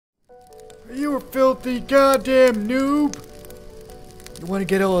You a filthy goddamn noob! You wanna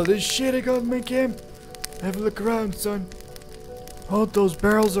get all of this shit I got in my camp? Have a look around, son. All those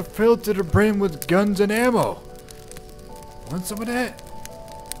barrels are filled to the brim with guns and ammo. Want some of that?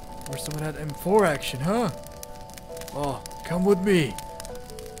 Or some of that M4 action, huh? Oh, come with me.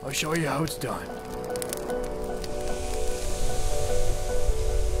 I'll show you how it's done.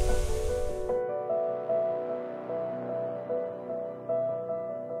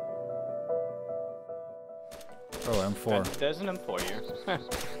 Oh, M4. There's an M4 here.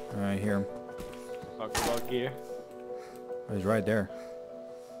 I hear him. Talk about gear. Oh, he's right there.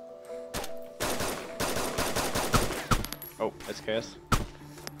 Oh, that's chaos.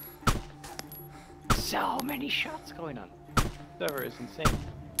 So many shots going on. Server is insane.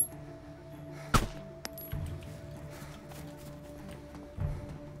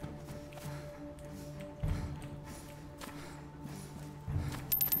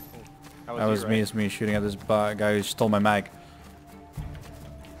 That was me, it's me shooting at this guy who stole my mag.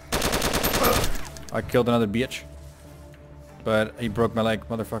 I killed another bitch. But he broke my leg,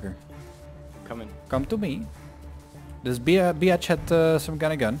 motherfucker. Come in. Come to me. This bitch had some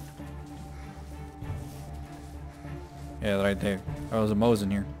kind of gun. Yeah, right there. Oh, there's a Mo's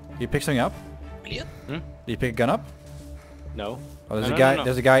in here. Did you pick something up? Yeah. Did you pick a gun up? No. Oh, there's No, a guy. no.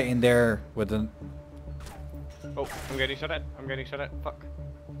 There's a guy in there with an. Oh, I'm getting shot at. I'm getting shot at. Fuck.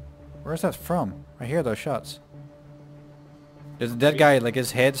 Where's that from? I hear those shots. There's a dead guy, like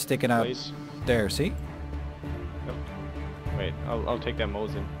his head sticking out Please. there. See? Oh. Wait, I'll take that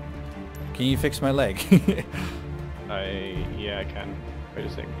Mosin. Can you fix my leg? Yeah, I can. Wait a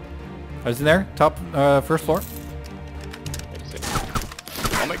second. I was in there, top, first floor. Wait a second.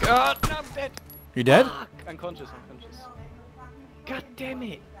 Oh my god, no, I'm dead. You dead? Fuck. Unconscious. God damn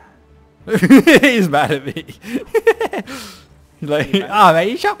it. He's mad at me. He's like, oh man,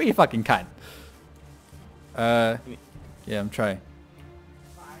 you shot me, you fucking cunt. Yeah, I'm trying.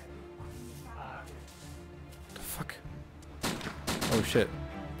 The fuck? Oh shit.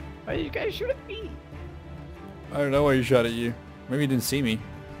 Why did you guys shoot at me? I don't know why he shot at you. Maybe he didn't see me.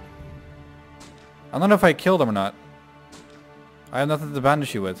 I don't know if I killed him or not. I have nothing to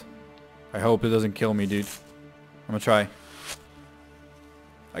bandage you with. I hope it doesn't kill me, dude. I'm gonna try.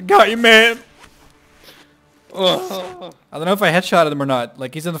 I got you, man! I don't know if I headshotted him or not.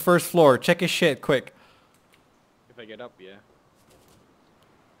 Like, he's on the first floor. Check his shit, quick. If I get up, yeah.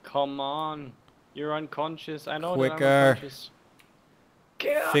 Come on. You're unconscious. I know that Quicker. I'm unconscious.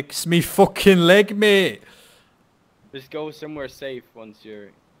 Get up. Fix me fucking leg, mate! Just go somewhere safe once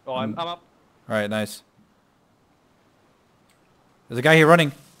you're... Oh, I'm up. Alright, nice. There's a guy here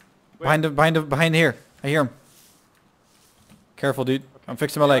running. Where? Behind here. I hear him. Careful, dude. Okay. I'm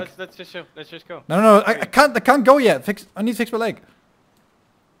fixing my leg. Let's just go. No, I can't go yet. I need to fix my leg.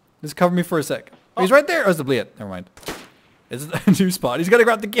 Just cover me for a sec. Oh, he's right there. Oh, it's the bleed. Never mind. It's a new spot. He's gotta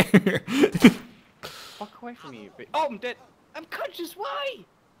grab the gear. Fuck away from me. Oh, I'm dead. I'm conscious. Why?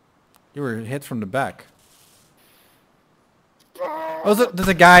 You were hit from the back. Oh, there's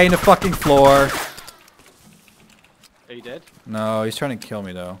a guy in the fucking floor. Are you dead? No, he's trying to kill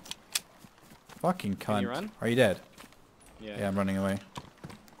me though. Fucking cunt. Can you run? Are you dead? Yeah. I'm running away.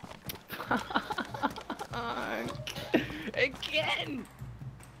 Again!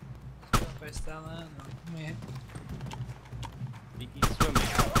 DayZ Standalone. He's swimming.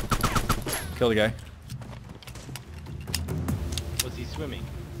 Kill the guy. Was he swimming?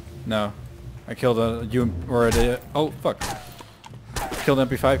 No. I killed oh fuck. Killed an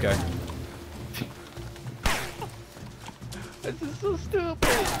MP5 guy. This is so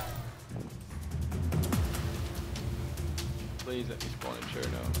stupid. Please let me spawn in sure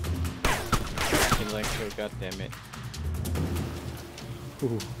no. Fucking lecture, goddammit.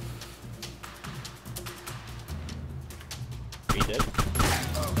 Ooh. Are you dead?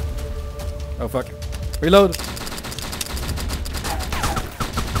 Oh fuck. Reload!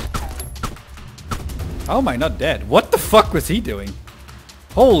 How am I not dead? What the fuck was he doing?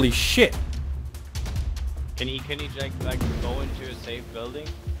 Holy shit! Can he like go into a safe building?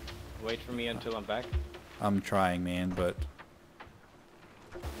 Wait for me until I'm back? I'm trying, man, but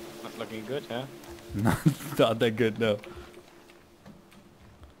Not looking good, huh? not that good, no.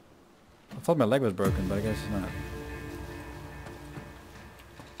 I thought my leg was broken, but I guess it's not.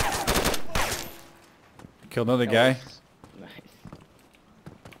 Killed another guy. Nice.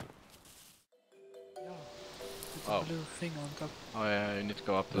 Oh. Blue thing on top. Oh yeah, you need to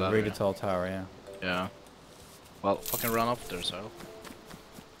go up to The that. really area. tall tower, yeah. Yeah. Well, fucking run up there, so.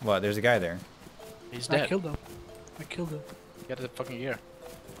 What? There's a guy there. He's I dead. killed him. I killed him. Get the fucking gear.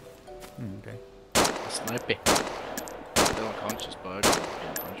 Okay. Snipey. Still unconscious, but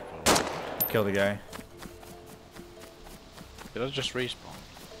unconscious. kill the guy. Did I just respawn?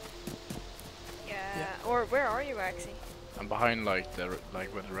 Yeah. Or where are you actually? I'm behind like the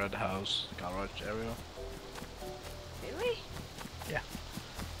with the red house garage area. Really? Yeah.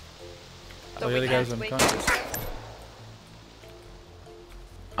 So Oh, the we other guy's can't wake unconscious. up.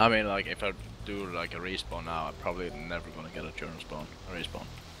 I mean, like if I do like a respawn now, I'm probably never gonna get a turn spawn. A respawn.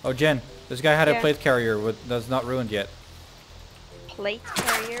 Oh, Jen, this guy had a Yeah. plate carrier that's not ruined yet. Plate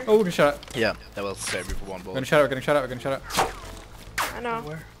carrier. Oh, we're gonna shut up. Yeah, that will save you for one We're bullet. gonna shut up. We're gonna shut up. We're gonna shut up. I know.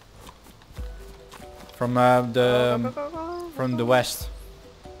 Where? From Go, the go, go, from go. the west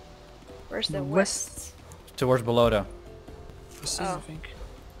Where's the West. west? towards Belota. Precision, Oh. I think.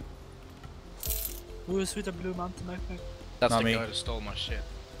 Who is with the blue mountain backpack? That's Not the me. guy that stole my shit.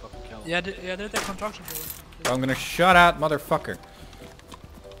 Fucking kill him. Yeah, they're at the construction building. I'm gonna shut out, motherfucker.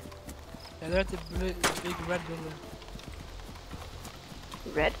 Yeah, they're at the big red building.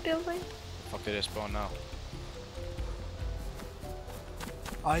 Red building? Fuck did they spawn now?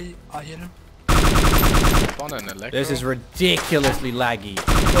 I hear him. Spawn an electro. This is ridiculously laggy.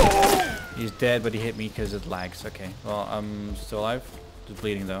 He's dead, but he hit me because it lags. Okay, well, I'm still alive. Just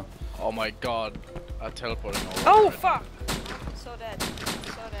bleeding though. Oh my god, I teleported all Oh over it. fuck! So dead.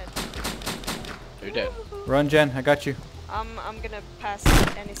 So dead. You're dead. Run, Jen. I got you. I'm gonna pass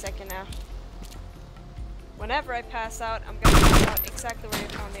out any second now. Whenever I pass out, I'm gonna pass out exactly where you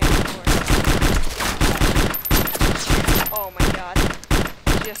found the other door. Oh my god.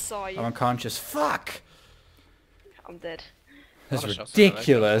 I just saw you. I'm unconscious. Fuck. I'm dead. That's Lot of shots in the leg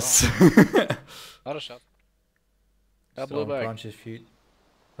ridiculous. Not a shot. That Still blew back. unconscious, feet.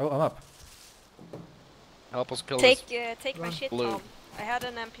 Oh, I'm up. Help us kill Take this. take my Run. shit, Blue. Tom. I had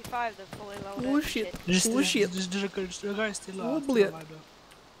an MP5 that fully loaded. Oh, and shit. There's Oh, shit. the guy still Oh, alive. blip. Still alive,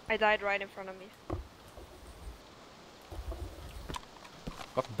 though. I died right in front of me.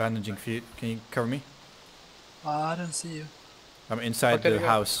 Bandaging feet. Can you cover me? I don't see you. I'm inside Okay, the yeah.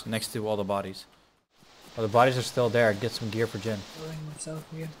 house next to all the bodies. Oh, the bodies are still there. Get some gear for Jen. Throwing myself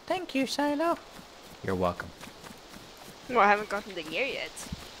again. Thank you, Silo. You're welcome. No, I haven't gotten the gear yet.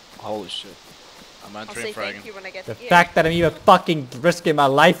 Holy shit. I'm I'll say entering thank fragging. you when I get The the gear. fact that I'm even fucking risking my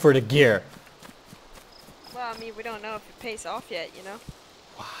life for the gear. Well, I mean, we don't know if it pays off yet, you know?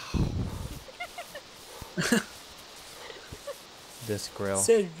 This grill.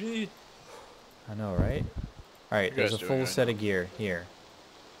 Say rude. I know, right? Alright, You there's a guys doing full right set now. of gear here.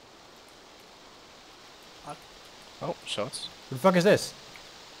 Oh, shots. Who the fuck is this?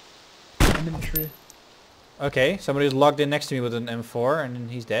 I'm in the tree. Okay, somebody's logged in next to me with an M4 and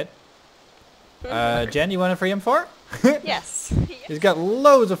he's dead. Jen, you want a free M4? Yes. He's got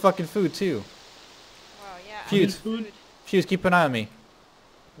loads of fucking food too. Wow, yeah. I Fuse. need food. Fuse, keep an eye on me.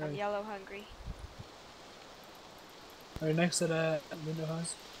 I'm Right. yellow hungry. Are you next to the window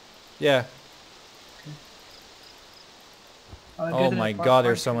house? Yeah. I'll get Oh in my the god,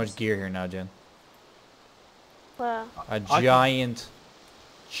 there's so park much gear here now, Jen. Well, A I giant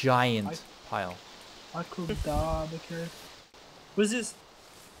I- pile. I could die, okay. Who's this?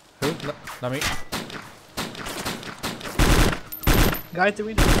 Who? Not me. Guy at the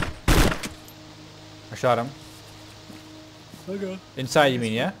window. I shot him. Oh god. Inside, you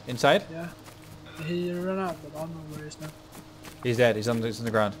mean, yeah? Inside? Yeah. He ran out, but I don't know where he is now. He's dead. He's on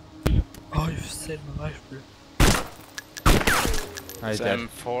the ground. Oh, you saved my life, bro. Oh, he's It's dead.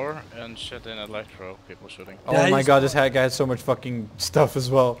 M4 and shit in electro. People shooting. Oh Yeah, my he's god, fine. this guy has so much fucking stuff as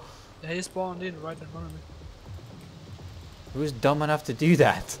well. Yeah, he spawned in right in front of me. Who's dumb enough to do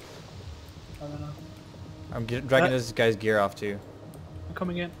that? I don't know. I'm dragging this guy's gear off too. I'm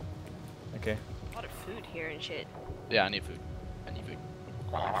coming in. Okay. a lot of food here and shit. Yeah, I need food. I need food.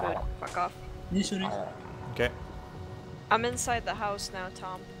 Food. Fuck off. You shooting? Okay. I'm inside the house now,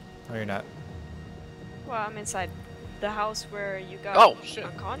 Tom. No, you're not. Well, I'm inside the house where you got Oh shit.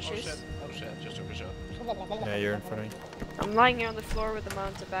 unconscious. Oh shit. Oh shit. Just took a shot. Yeah, you're in front of me. I'm lying here on the floor with a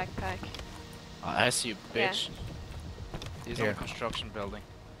mounted backpack. I see you, Yeah. bitch. He's Here. on a construction building.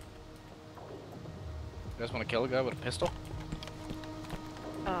 You guys want to kill a guy with a pistol?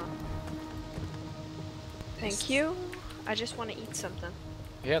 Oh. Thank you. I just want to eat something.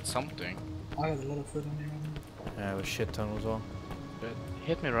 He had something. I got a lot of food on me. Yeah, I have a shit ton as well. But he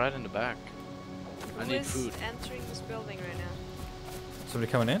hit me right in the back. I Who need is food. entering this building right now?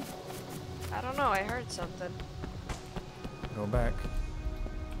 Somebody coming in? I don't know. I heard something. Go back.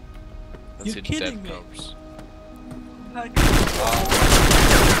 That's You're a kidding dead me. corpse.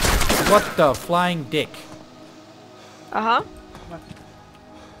 What the flying dick? Uh huh.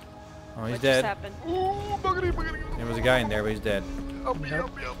 Oh, he's What just dead. happened? There was a guy in there, but he's dead.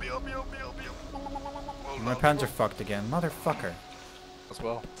 My pants are fucked again, motherfucker. As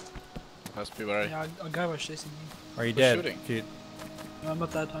well. Must be where Yeah, a guy was chasing me. Are you Who's dead? shooting? Dude, No, I'm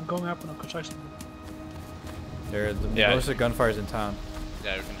not dead. I'm going up on a construction. Yeah. most of the gunfire's in town.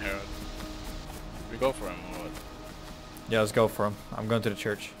 Yeah, you can hear it. We go for him or what? Yeah, let's go for him. I'm going to the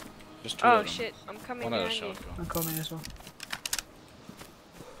church. Just two Oh of them. shit, I'm coming One other behind you. shotgun. I'm coming as well.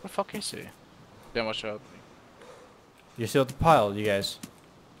 Where the fuck is he? Yeah, watch out. You still at the pile, you guys.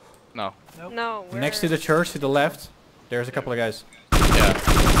 No. Nope. No, we're... Next to the church, to the left, there's a couple of guys. Yeah.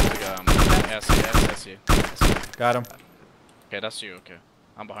 Yes, you. Got him. Okay, that's you. Okay,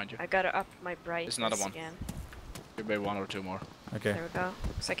 I'm behind you. I gotta up my brightness another one. again. You maybe one or two more. Okay. There we go.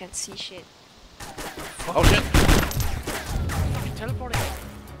 Cause I can't see shit. Oh shit! Fucking teleporting.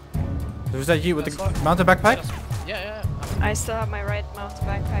 Was that you with That's the what- mounted backpack? Yeah. I still have my right mounted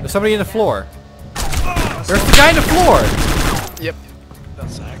backpack. There's somebody in the Yeah. floor. There's the guy in the floor! Yep.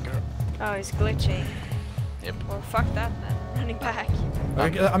 That's a hacker. Oh, he's glitching. Yep. Well, fuck that then. Running back.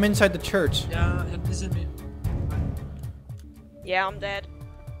 Okay, I'm inside the church. Yeah, this is me. Yeah, I'm dead.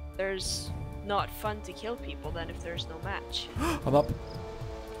 There's not fun to kill people then if there's no match. I'm up.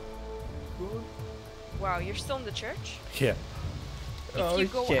 Wow, you're still in the church? Yeah. If you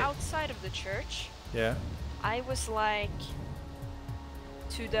go outside of the church, Yeah. I was like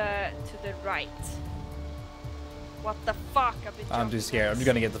to the right. What the fuck? I've been I'm jumping too scared. on I'm this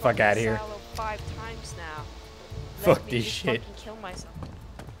gonna get the fuck fucking outta here. silo 5 times now. Fuck Let me this just shit. fucking kill myself.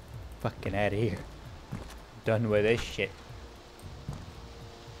 Fucking out of here. Done with this shit.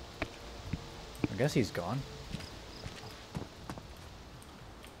 I guess he's gone.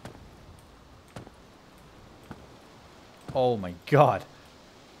 Oh my god.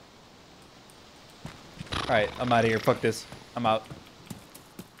 Alright, I'm out of here. Fuck this. I'm out.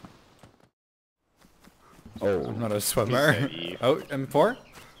 Oh, I'm not a swimmer. Eve. Oh, M4?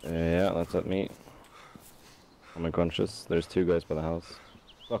 yeah, that's at me. I'm unconscious. There's two guys by the house.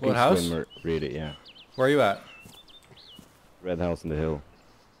 Fucking What house? swimmer, really, yeah. Where are you at? Red house in the hill.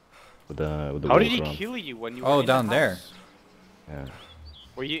 With the How walls did he around. kill you when you Oh, were in down the there. house? Yeah.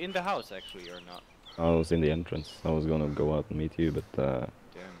 Were you in the house actually or not? I was in the entrance. I was gonna go out and meet you, but Damn.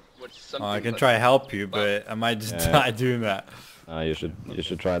 Oh, I can try help you, but I might just Yeah. die doing that. you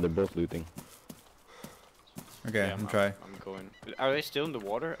should try. They're both looting. Okay, Yeah, I'm try. I'm going. Are they still in the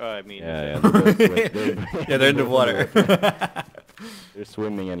water? I mean. Yeah, they're both Yeah, they're in the water. They're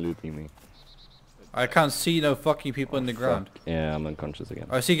swimming and looting me. I can't see no fucking people in the ground. Fuck. Yeah, I'm unconscious again.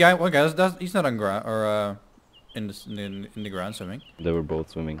 Oh, I see guy. One guy. He's not on ground or in the ground swimming. They were both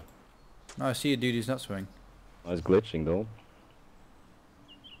swimming. No, I see a dude. He's not swimming. I was glitching though.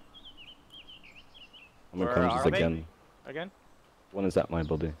 I'm Where unconscious are they? again. Again? One is at my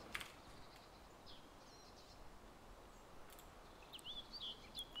body.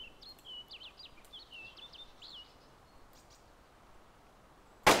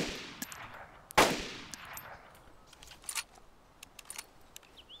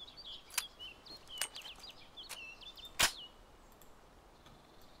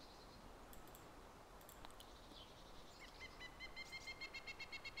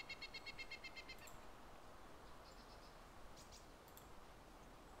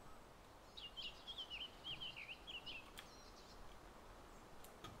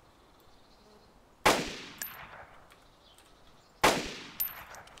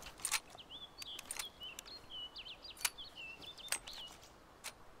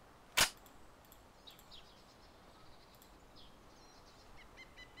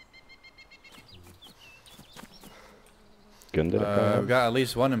 Gun did it We got at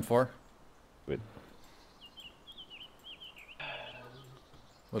least one M4 Wait.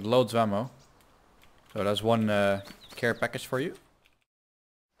 with loads of ammo. So that's one care package for you.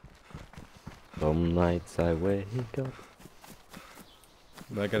 Some nights I wake up.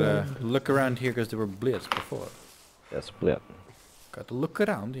 But I gotta look around here because there were blitz before. Yeah, split. Got to look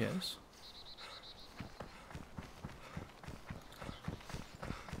around, yes.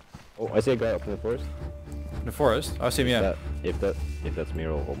 Oh, I see a guy up in the forest. In the forest. I see him. Yeah. If that's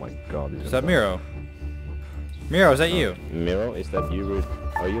Miro, oh my god. he's Is gonna that die. Miro? Miro, is that you? Miro, is that you?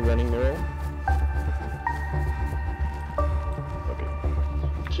 Are you running Miro?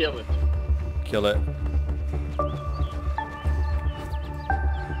 Okay. Kill it. Kill it.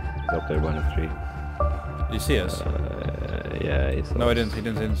 He's up there, 1 and 3. Did you see us? Yeah, he's No, I didn't. He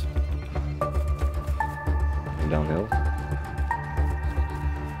didn't. downhill.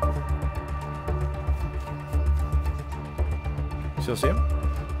 Still see him?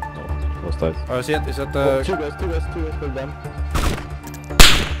 No, lost eyes. Oh, I see it. Is that Oh, the two guys, kill them.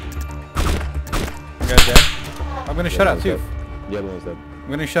 guy dead? I'm gonna shut out too. The other one's dead. I'm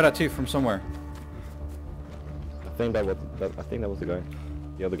gonna shut out too from somewhere. I think that was the guy.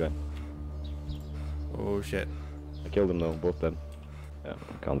 The other guy. Oh shit. I killed them though, both dead. Yeah,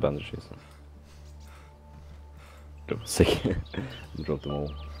 I can't bandage these. Got sick. Dropped them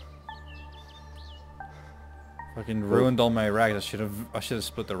all. Fucking ruined all my rags. I should have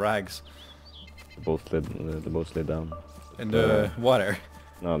split the rags. They both slid down. In the water.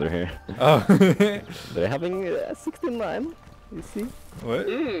 No, they're here. Oh. They're having 69. You see? What?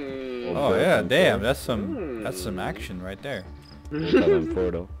 All Oh dead yeah, and damn. four. That's some action right there. Both have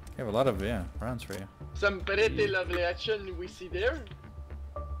M4 though. You have a lot of rounds for you. Some pretty lovely action we see there.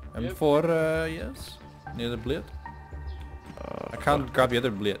 M4, yes. Near the blade. I can't grab the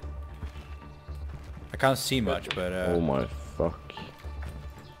other blade. I can't see much, but Oh my fuck.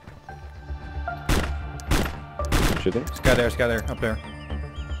 Shooting? This guy there, up there.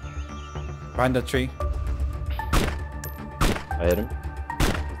 Behind that tree. I hit him.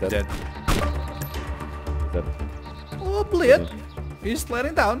 He's Dead. He's dead. Oh, blade! He's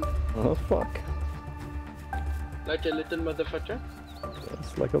sliding down. Oh fuck. Like a little motherfucker.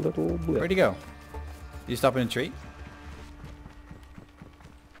 It's like a little blip. Where'd he go? Did you stop in a tree?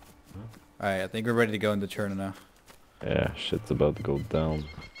 Alright, I think we're ready to go into Cherno now. Yeah, shit's about to go down.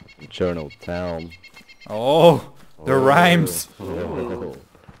 Cherno town. Oh! The rhymes! Oh.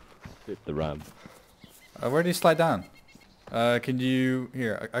 Hit the rhyme. Where did he slide down? Can you...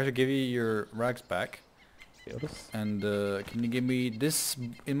 Here, I should give you your rags back. Yes. And can you give me this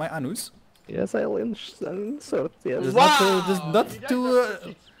in my anus? Yes, I'll insert. Yes. Just not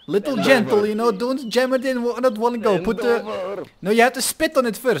too little gentle, you know. Don't jam it in not one go. Put the... No, you have to spit on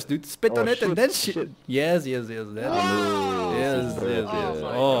it first, dude. Spit on it and then shit. Yes. That. Yes.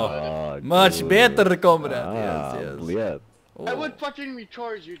 Oh, much better, comrade. Yes. I would fucking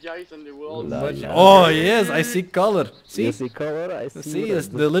recharge you guys on the world. Oh yes, I see color. See? You see color? I see. See, it's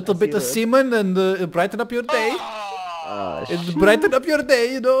the little bit of semen and brighten up your day. It brighten up your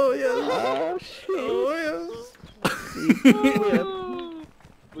day, you know. Yes. Oh shit.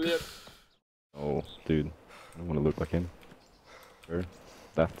 Oh yes. Oh, dude, I don't want to look like him. Sure.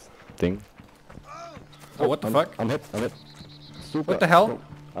 That thing. Oh, what the fuck? I'm hit. Super. What the hell?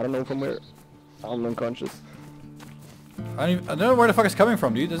 I don't know from where. I'm unconscious. I don't know where the fuck it's coming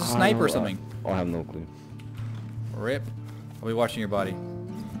from, dude. There's a sniper or something. I have no clue. Rip. I'll be watching your body.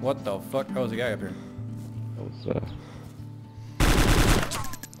 What the fuck? Oh, there's a guy up here. That was,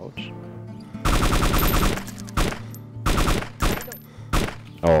 ouch.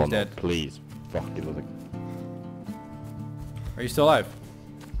 Oh He's no, dead. please. Fuck, it was like... Are you still alive?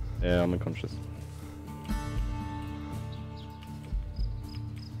 Yeah, I'm unconscious.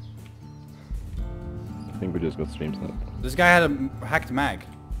 I think we just got stream sniped. This guy had a hacked mag.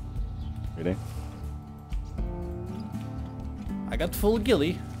 Really? I got full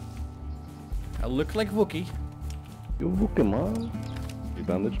ghillie. I look like Wookie. You Wookie, man. You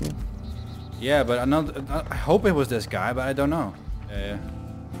bandaged me? Yeah, but I hope it was this guy, but I don't know. Yeah.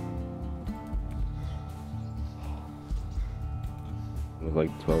 I was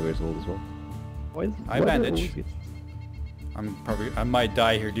like 12 years old as well. Why is, I why bandage. I might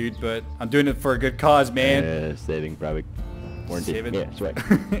die here, dude, but I'm doing it for a good cause, man. Saving private warranty. Saving. Yeah, that's right.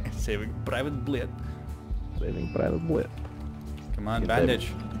 Saving private blade. Saving private blip. Come on, Get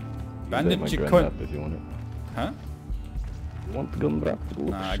bandage. My Bandage, you granddad cunt. if you want it. Huh? You want the gun wrap?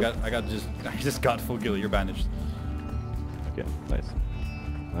 Nah, I just got full ghillie. You're bandaged. Okay, nice.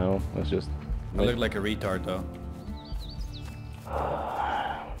 Now let's just. I look like a retard though.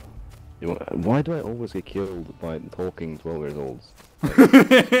 Why do I always get killed by talking 12 years olds?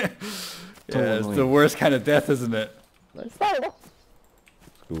 Yeah, it's the worst kind of death, isn't it?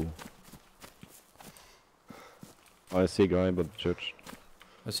 Cool. Oh, I see a guy by the church.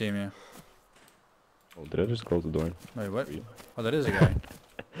 I see him, yeah. Oh, did I just close the door? Wait, what? Oh, that is a guy.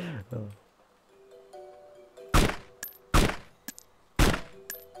 That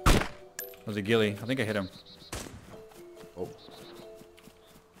was a ghillie. I think I hit him. Oh.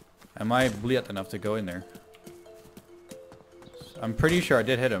 Am I bleed enough to go in there? I'm pretty sure I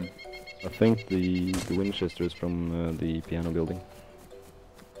did hit him. I think the Winchester is from the piano building.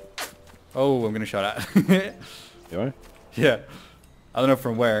 Oh, I'm gonna shot at. You are? Yeah. I don't know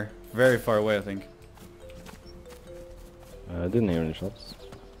from where. Very far away, I think. I didn't hear any shots.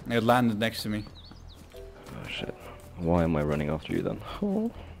 It landed next to me. Oh shit. Why am I running after you then?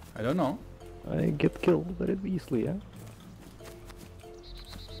 Oh, I don't know. I get killed very easily, yeah?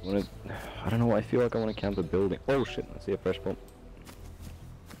 I don't know, I feel like I want to camp a building. Oh shit, I see a fresh bomb.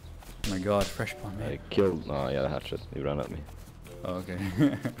 Oh my god, fresh bomb, man. I killed... Oh yeah, the hatchet. He ran at me. Oh, okay.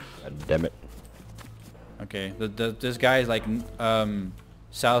 God damn it. Okay, this guy is like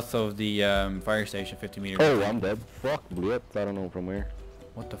south of the fire station, 50 meters. Oh, I'm dead. Fuck, blitz. I don't know from where.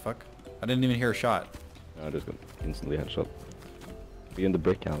 What the fuck? I didn't even hear a shot. No, I just got instantly headshot. Be in the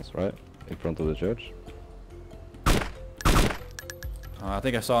brick house, right? In front of the church. I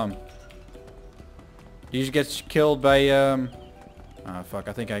think I saw him. Did you get killed by fuck,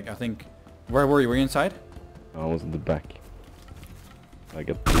 I think where were you? Were you inside? No, I was in the back. I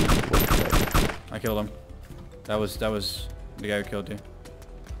got the I killed him. That was the guy who killed you.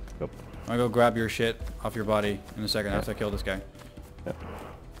 Yep. I'm gonna go grab your shit off your body in a second after I kill this guy. Yeah.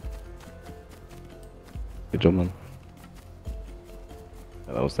 Good job, man.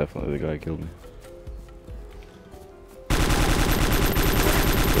 Yeah, that was definitely the guy who killed me.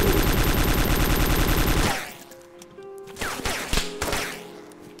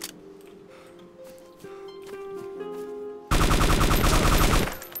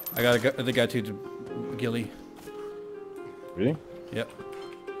 I got the guy to Gilly. Really? Yep.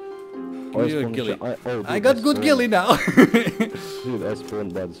 Oh, Give me a spawned Gilly. dude, I got good Gilly now. Dude, I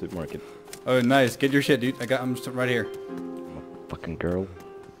spawned by the supermarket. Oh, nice. Get your shit, dude. I'm right here. I'm a fucking girl.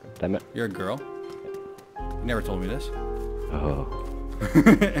 Damn it. You're a girl. You never told me this. Oh.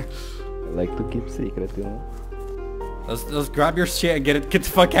 I like to keep secret, you know. Let's grab your shit and get the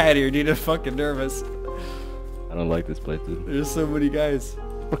fuck out of here, dude. I'm fucking nervous. I don't like this place, dude. There's so many guys.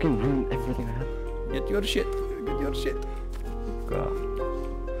 Fucking ruined everything I had. Get you out of shit. Get you out of shit. God.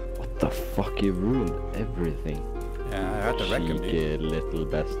 What the fuck? You ruined everything. Yeah, I had to wreck him, Cheeky dude. little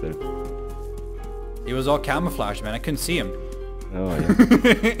bastard. He was all camouflaged, man. I couldn't see him. Oh, yeah.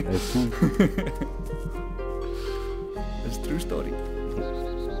 I see. It's a true story.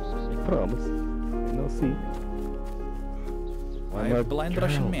 I promise. I know, see. I'm a blind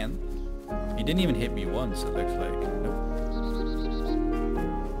Russian man. He didn't even hit me once, it looks like. Nope.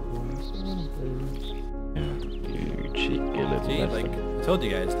 You cheeky little See, bastard. like, I told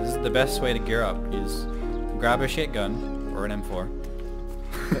you guys, this is the best way to gear up. You just grab a shit gun, or an M4.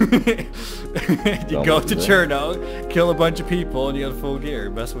 You go to Cherno, kill a bunch of people, and you have full gear.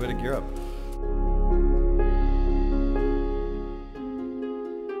 Best way to gear up.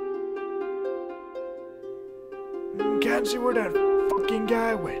 Can't see where that fucking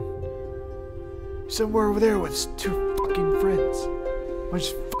guy went. Somewhere over there with his 2 fucking friends. I'll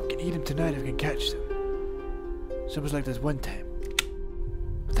just fucking eat him tonight if I can catch them. So it was like this one time.